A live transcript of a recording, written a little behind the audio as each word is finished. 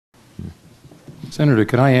Senator,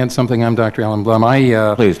 could I add something? I'm Dr. Alan Blum.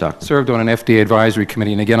 Please, Doctor. Served on an FDA advisory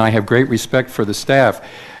committee, and again, I have great respect for the staff.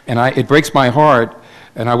 And it breaks my heart,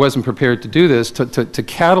 and I wasn't prepared to do this, to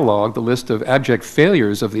catalog the list of abject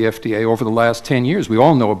failures of the FDA over the last 10 years. We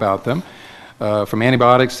all know about them, from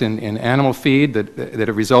antibiotics in animal feed that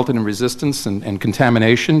have resulted in resistance and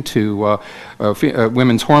contamination, to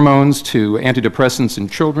women's hormones, to antidepressants in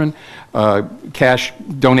children, cash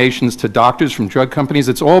donations to doctors from drug companies.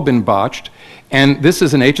 It's all been botched. And this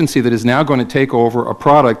is an agency that is now going to take over a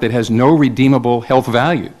product that has no redeemable health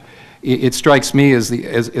value. It strikes me as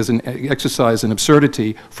an exercise in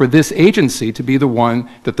absurdity for this agency to be the one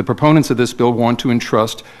that the proponents of this bill want to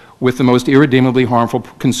entrust with the most irredeemably harmful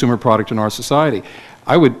consumer product in our society.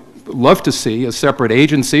 I would love to see a separate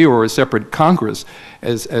agency or a separate Congress,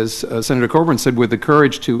 as Senator Coburn said, with the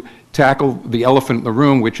courage to tackle the elephant in the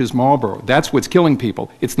room, which is Marlboro. That's what's killing people.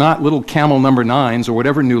 It's not little Camel No. 9s or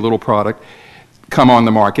whatever new little product come on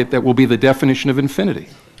the market that will be the definition of infinity.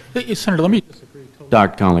 Senator, let me disagree totally.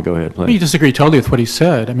 Dr. Conley, go ahead, please. Let me disagree totally with what he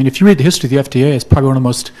said. I mean, if you read the history of the FDA, it's probably one of the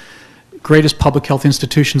most greatest public health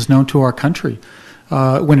institutions known to our country.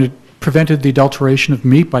 When it prevented the adulteration of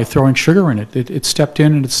meat by throwing sugar in it, it stepped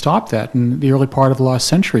in and it stopped that in the early part of the last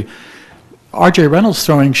century. R.J. Reynolds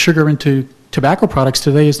throwing sugar into tobacco products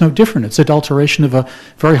today is no different. It's adulteration of a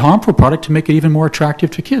very harmful product to make it even more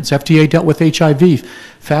attractive to kids. FDA dealt with HIV,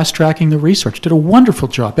 fast-tracking the research, did a wonderful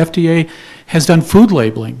job. FDA has done food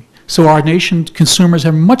labeling, so our nation's consumers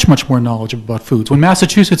have much, much more knowledge about foods. When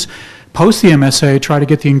Massachusetts, post the MSA, tried to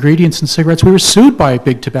get the ingredients in cigarettes, we were sued by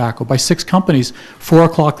Big Tobacco, by 6 companies, 4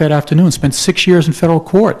 o'clock that afternoon, spent 6 years in federal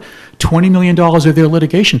court, $20 million of their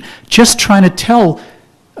litigation, just trying to tell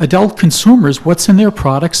adult consumers what's in their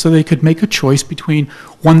products so they could make a choice between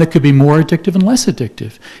one that could be more addictive and less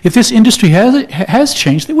addictive. If this industry has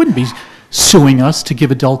changed, they wouldn't be suing us to give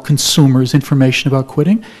adult consumers information about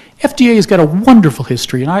quitting. FDA has got a wonderful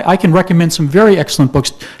history, and I can recommend some very excellent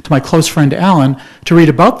books to my close friend Alan to read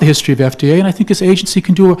about the history of FDA, and I think this agency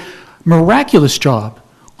can do a miraculous job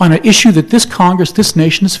on an issue that this Congress, this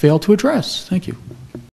nation has failed to address. Thank you.